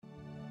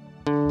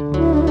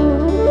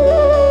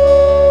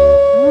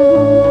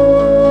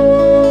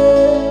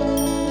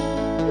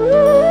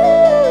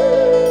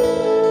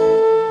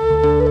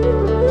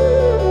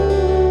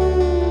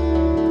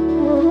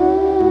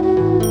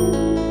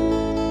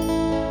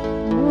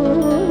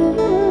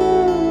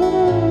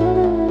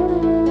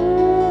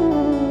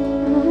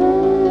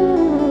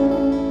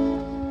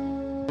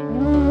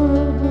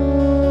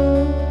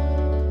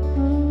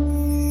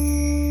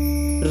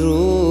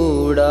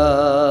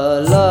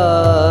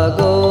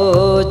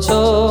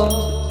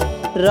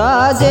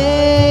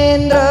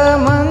રાજેન્દ્ર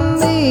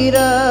મંદિર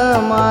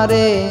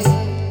મારે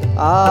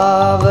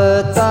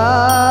આવતા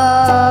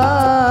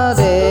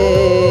રે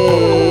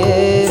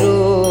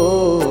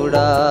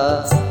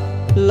રૂડા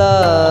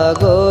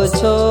લાગો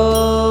છો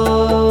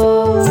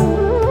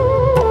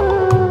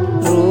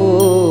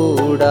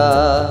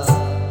રૂડા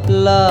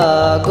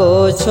લાગો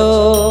છો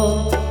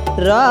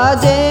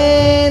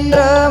રાજેન્દ્ર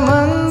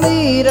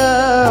મંદિર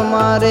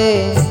મારે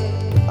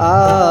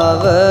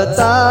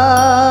આવતા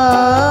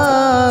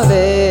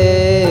રે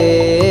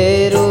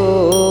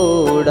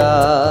રૂડા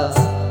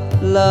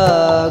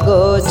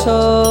લાગો છો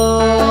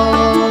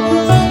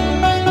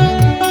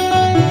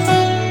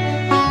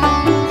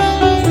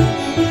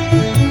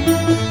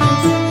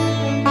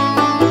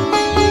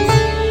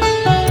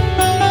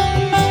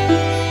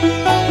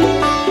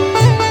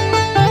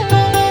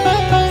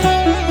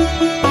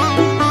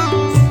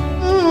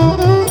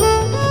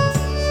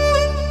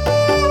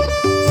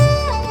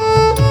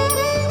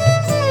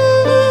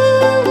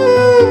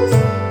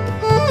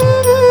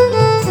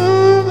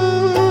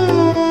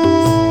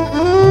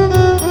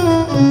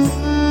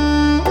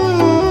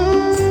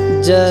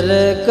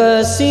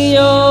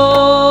जरकसियो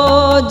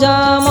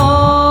जामो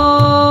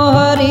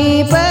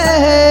हरी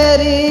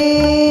पहरी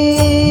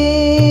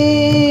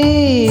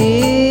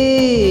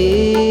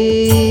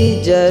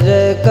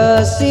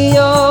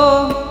जरकसियो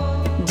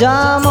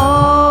जामो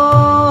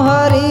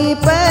हरी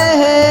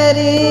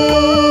पहरी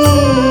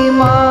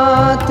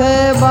माथे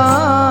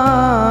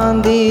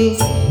बांधी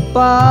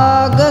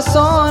पाग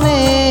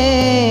सोनेरी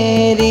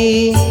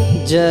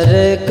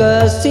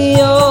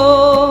जरकसियो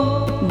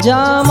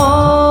जामो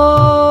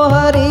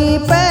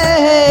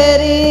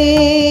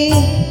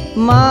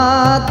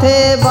माथे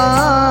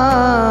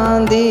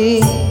बांधी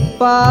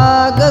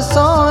पाग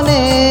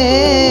सोनेरी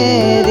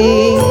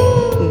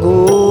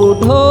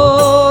गूढ़ो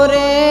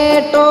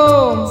रेटो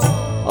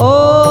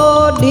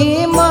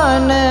ओढ़ी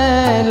मन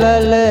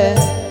लल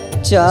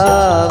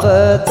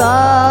चावता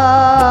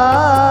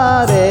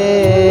रे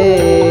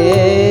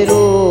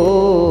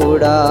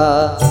रूड़ा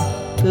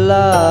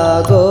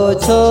लागो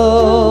छो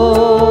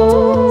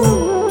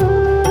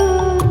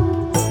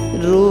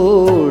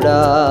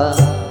रूड़ा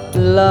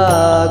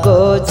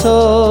लागो छो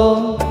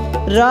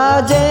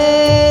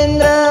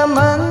राजेंद्र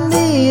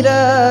मंदिर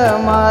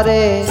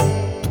मारे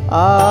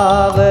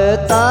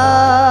आवता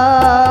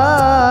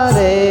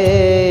रे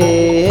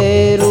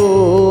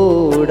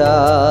रूड़ा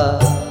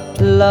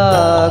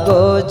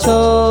लागो छो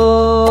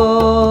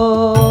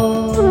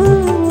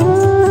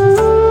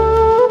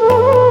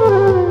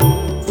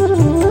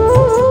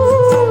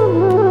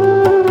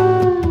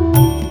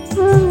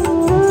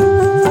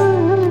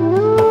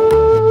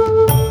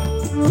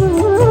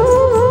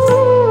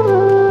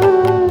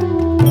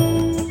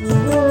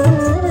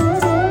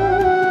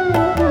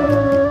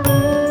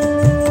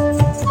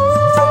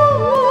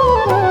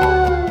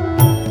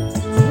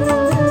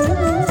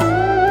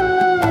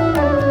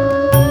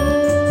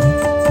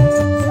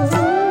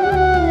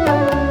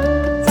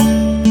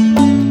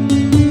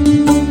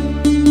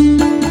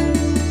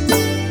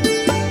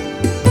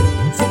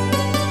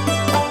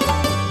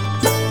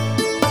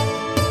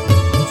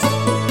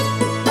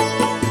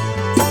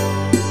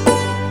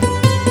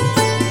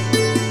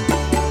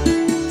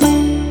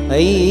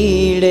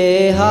ईड़े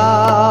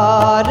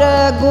हार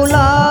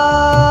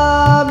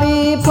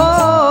गुलाबी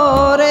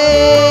फोरे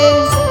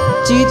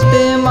चित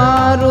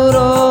मारू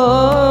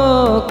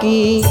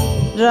रोकी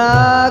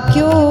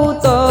राख्यू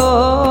तो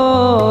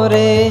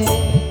रे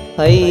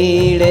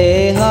ईड़े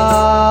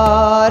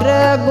हार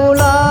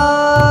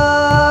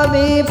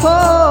गुलाबी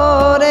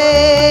फोरे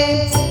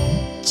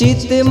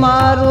चित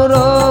मारू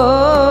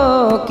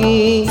रोकी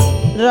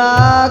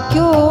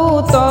राख्यू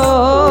तो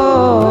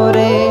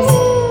रे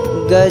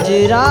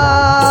गजरा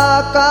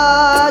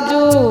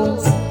काजू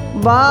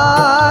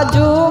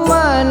बाजू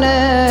मन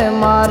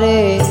मारे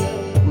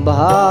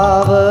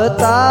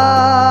भावता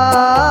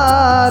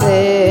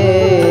रे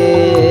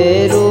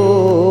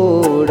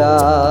रूड़ा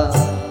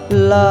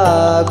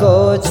लागो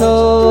छो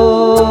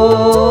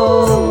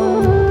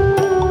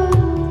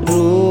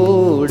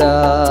रूड़ा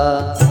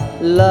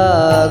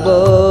लागो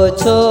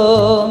छो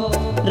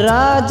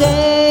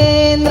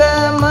राजेंद्र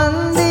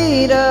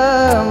मंदिर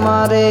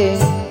मारे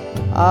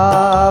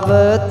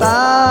आवता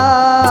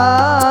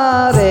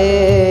रे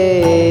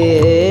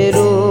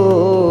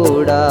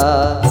रूड़ा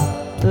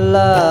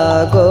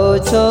लागो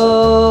छो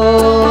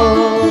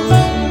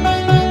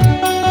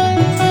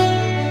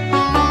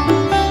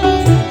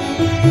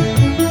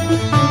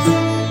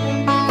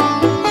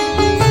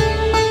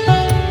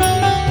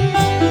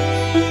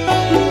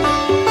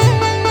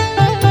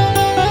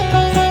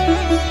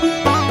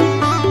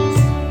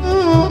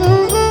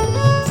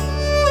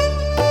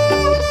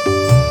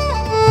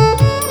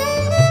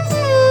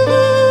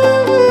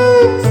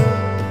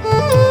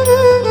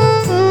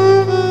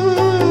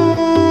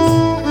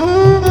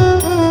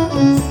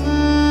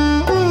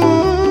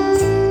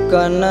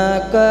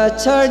कनक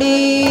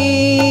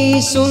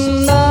छड़ी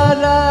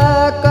सुंदर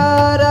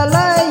कर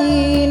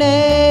लईने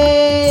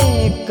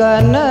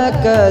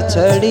कनक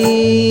छड़ी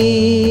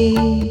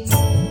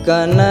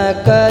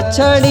કનક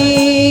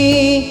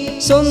છડી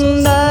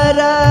સુંદર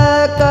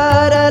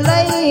કર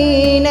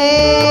લઈને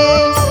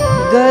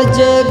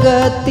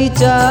ગજગતિ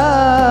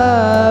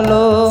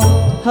ચાલો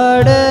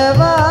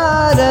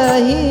હળવા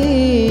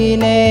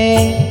રહીને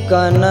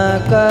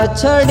કનક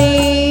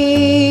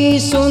છડી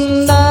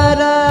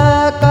સુંદર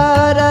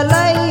કર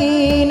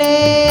લઈને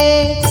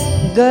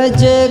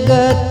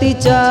ગજગતિ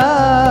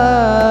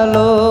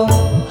ચાલો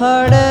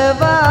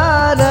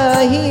હળવા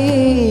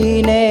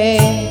રહીને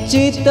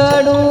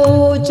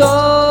ચિતડું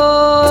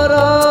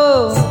ચોરો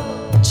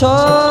છો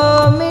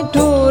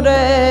મીઠું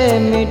રે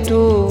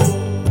મીઠું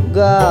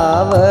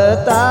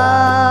ગાવતા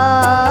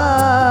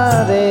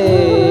રે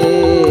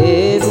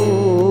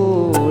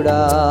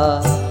રૂડા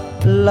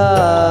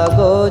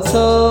લાગો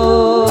છો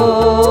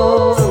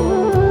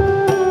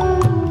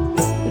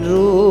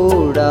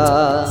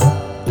રૂડા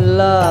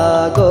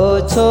લાગો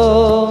છો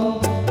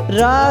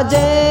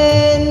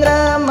રાજેન્દ્ર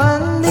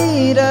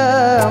મંદિર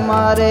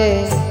મારે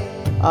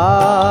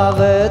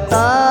આવતા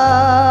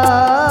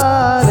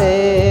રે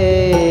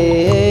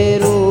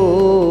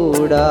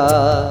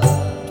રૂડા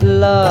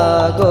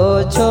લાગો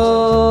છો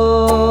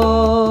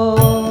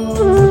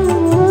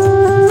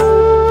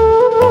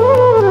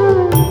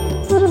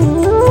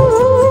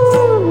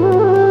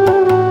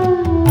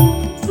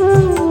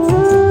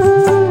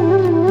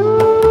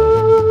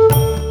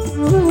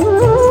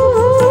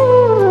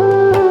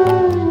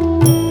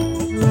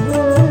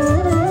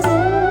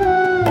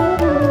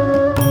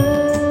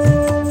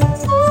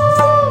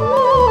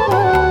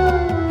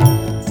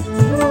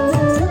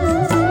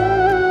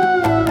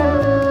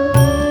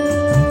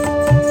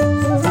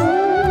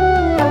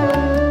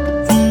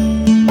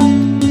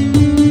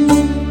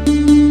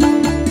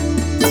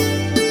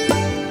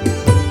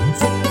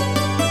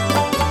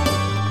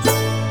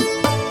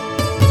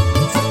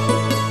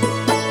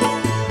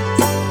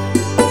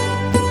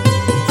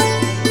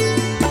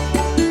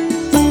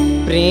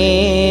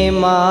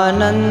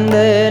પ્રેમાનંદ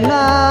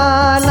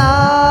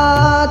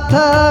નાથ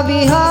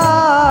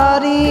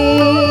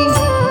વિહારી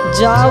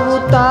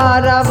જાઉં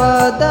તારા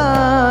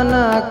વદન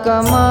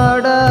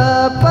કમળ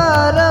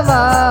પરવારી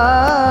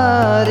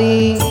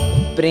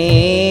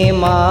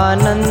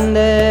પ્રેમાનંદ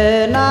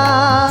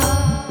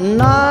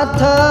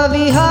નાથ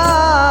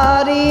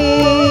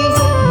વિહારી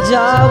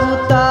જાઉં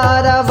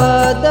તારા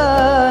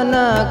વદન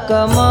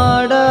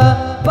કમળ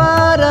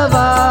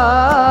પરવારી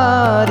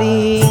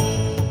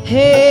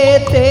હે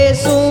તે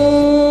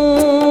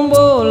શું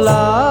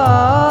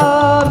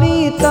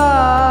બોલાવી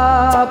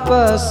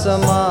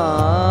તાપસમાં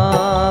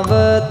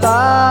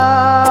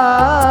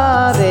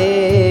રે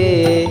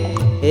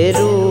હે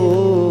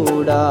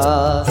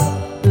રૂડા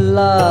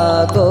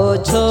લાગો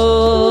છો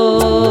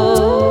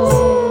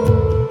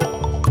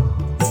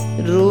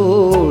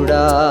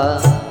રૂડા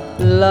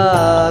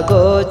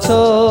લાગો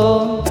છો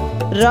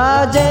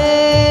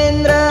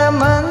રાજેન્દ્ર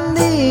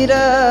મંદિર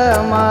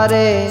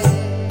મારે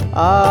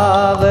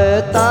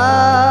આવતા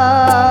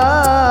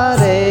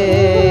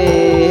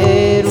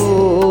રે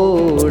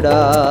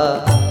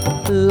રૂડા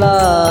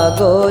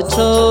લાગો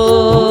છો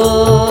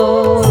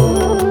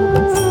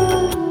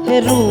હે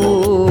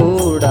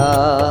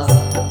રૂડા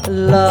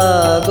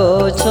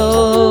લાગો છો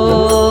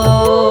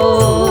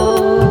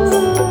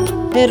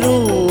હે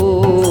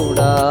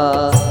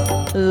રૂડા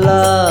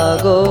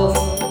લાગો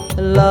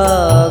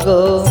લાગો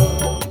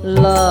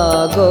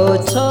લાગો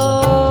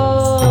છો